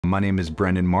My name is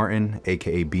Brendan Martin,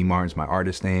 aka B Martin's my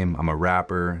artist name. I'm a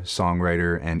rapper,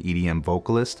 songwriter, and EDM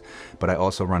vocalist, but I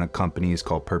also run a company. It's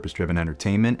called Purpose Driven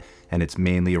Entertainment, and it's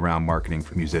mainly around marketing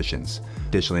for musicians.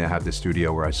 Additionally, I have this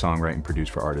studio where I songwrite and produce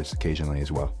for artists occasionally as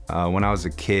well. When I was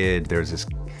a kid, there was this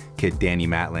kid, Danny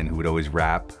Matlin, who would always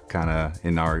rap kind of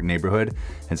in our neighborhood,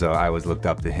 and so I always looked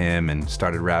up to him and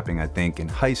started rapping, I think, in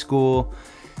high school.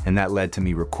 And that led to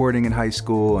me recording in high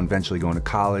school and eventually going to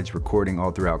college, recording all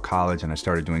throughout college, and I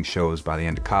started doing shows by the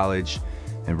end of college.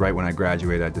 And right when I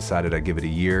graduated, I decided I'd give it a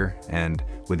year, and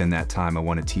within that time I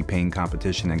won a T-Pain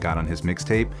competition and got on his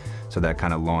mixtape. So that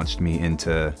kind of launched me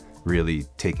into really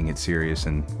taking it serious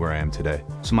and where I am today.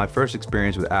 So my first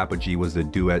experience with Apogee was the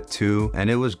Duet 2, and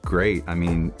it was great. I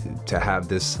mean, to have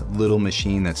this little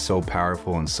machine that's so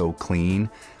powerful and so clean.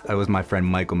 It was my friend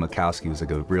Michael Mikowski, who's like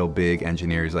a real big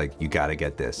engineer. He's like, you gotta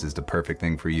get this. This is the perfect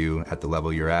thing for you at the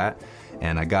level you're at.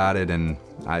 And I got it, and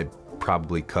I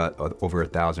probably cut over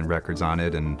 1,000 records on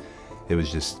it, and it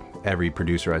was just, every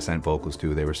producer I sent vocals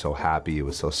to, they were so happy. It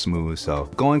was so smooth. So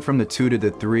going from the 2 to the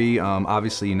 3,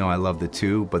 obviously, you know, I love the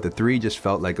 2, but the 3 just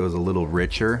felt like it was a little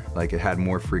richer, like it had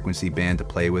more frequency band to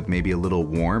play with, maybe a little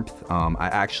warmth. I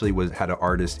actually had an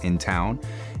artist in town,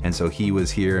 and so he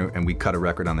was here and we cut a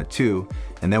record on the 2,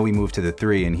 and then we moved to the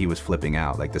 3 and he was flipping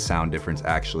out. Like the sound difference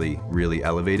actually really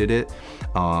elevated it.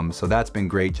 So that's been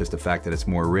great, just the fact that it's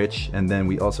more rich. And then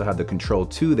we also have the Control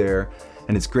 2 there.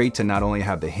 And it's great to not only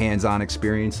have the hands-on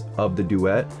experience of the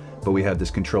Duet, but we have this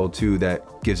Control 2 that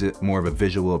gives it more of a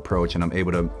visual approach, and I'm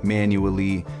able to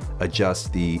manually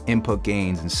adjust the input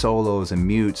gains and solos and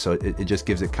mute, so it just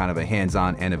gives it kind of a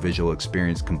hands-on and a visual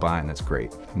experience combined. That's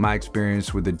great. My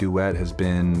experience with the Duet has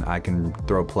been, I can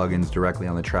throw plugins directly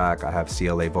on the track. I have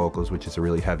CLA Vocals, which is a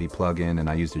really heavy plugin, and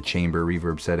I use the chamber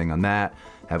reverb setting on that.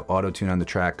 I have auto-tune on the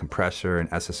track, compressor, and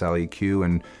SSL EQ,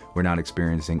 and we're not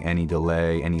experiencing any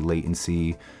delay, any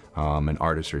latency. And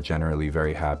artists are generally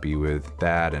very happy with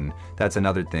that. And that's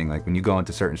another thing, like when you go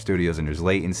into certain studios and there's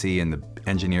latency and the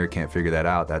engineer can't figure that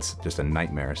out, that's just a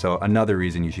nightmare. So another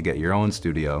reason you should get your own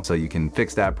studio so you can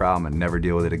fix that problem and never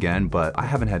deal with it again. But I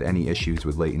haven't had any issues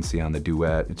with latency on the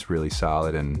Duet. It's really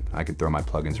solid, and I can throw my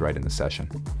plugins right in the session.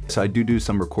 So I do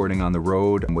some recording on the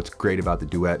road, and what's great about the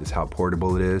Duet is how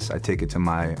portable it is. I take it to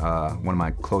my one of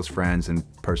my close friends and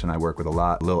person I work with a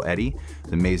lot, Lil Eddie,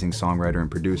 an amazing songwriter and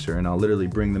producer, and I'll literally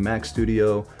bring the Mac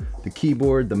Studio, the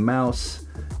keyboard, the mouse,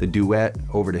 the Duet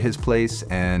over to his place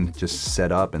and just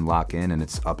set up and lock in, and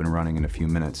it's up and running in a few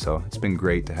minutes. So it's been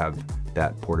great to have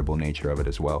that portable nature of it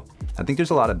as well. I think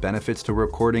there's a lot of benefits to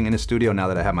recording in a studio now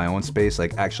that I have my own space,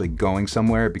 like actually going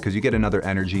somewhere, because you get another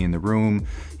energy in the room,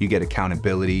 you get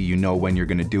accountability, you know when you're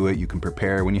gonna do it, you can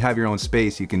prepare. When you have your own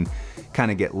space, you can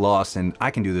kind of get lost and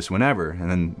I can do this whenever, and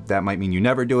then that might mean you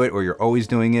never do it or you're always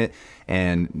doing it,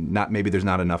 and maybe there's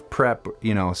not enough prep,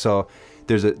 you know, so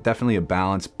there's definitely a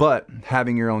balance. But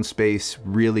having your own space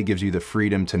really gives you the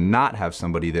freedom to not have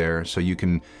somebody there, so you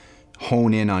can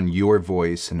hone in on your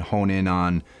voice and hone in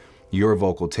on your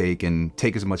vocal take and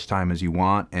take as much time as you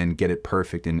want and get it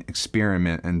perfect and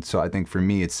experiment. And so I think for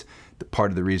me, it's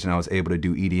part of the reason I was able to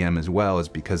do EDM as well, is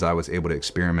because I was able to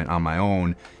experiment on my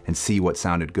own and see what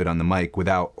sounded good on the mic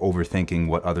without overthinking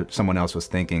what someone else was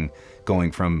thinking,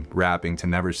 going from rapping to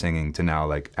never singing to now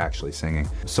like actually singing.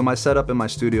 So my setup in my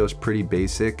studio is pretty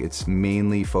basic. It's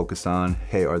mainly focused on,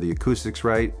 hey, are the acoustics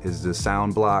right? Is the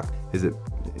sound block, is it,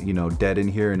 you know, dead in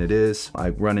here? And it is. I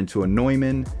run into a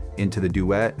Neumann into the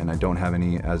Duet, and I don't have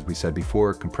any, as we said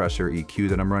before, compressor EQ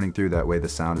that I'm running through. That way the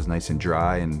sound is nice and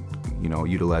dry, and you know,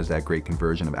 utilize that great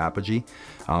conversion of Apogee.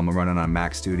 I'm running on a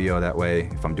Mac Studio. That way,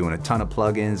 if I'm doing a ton of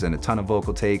plugins and a ton of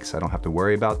vocal takes, I don't have to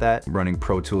worry about that. I'm running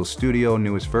Pro Tools Studio,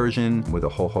 newest version, with a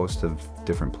whole host of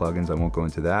different plugins. I won't go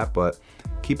into that, but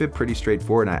keep it pretty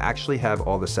straightforward. And I actually have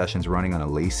all the sessions running on a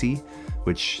Lacy,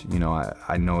 which, you know,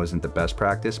 I know isn't the best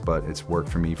practice, but it's worked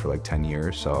for me for like 10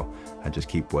 years. So I just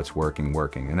keep what's working.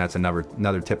 And that's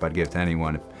another tip I'd give to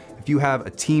anyone. If you have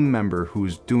a team member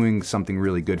who's doing something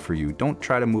really good for you, don't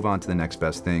try to move on to the next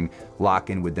best thing. Lock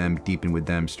in with them, deepen with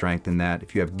them, strengthen that.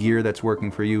 If you have gear that's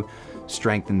working for you,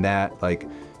 strengthen that. Like,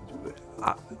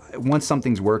 once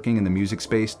something's working in the music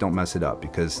space, don't mess it up,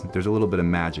 because there's a little bit of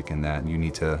magic in that, and you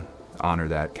need to honor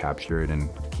that, capture it, and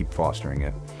keep fostering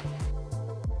it.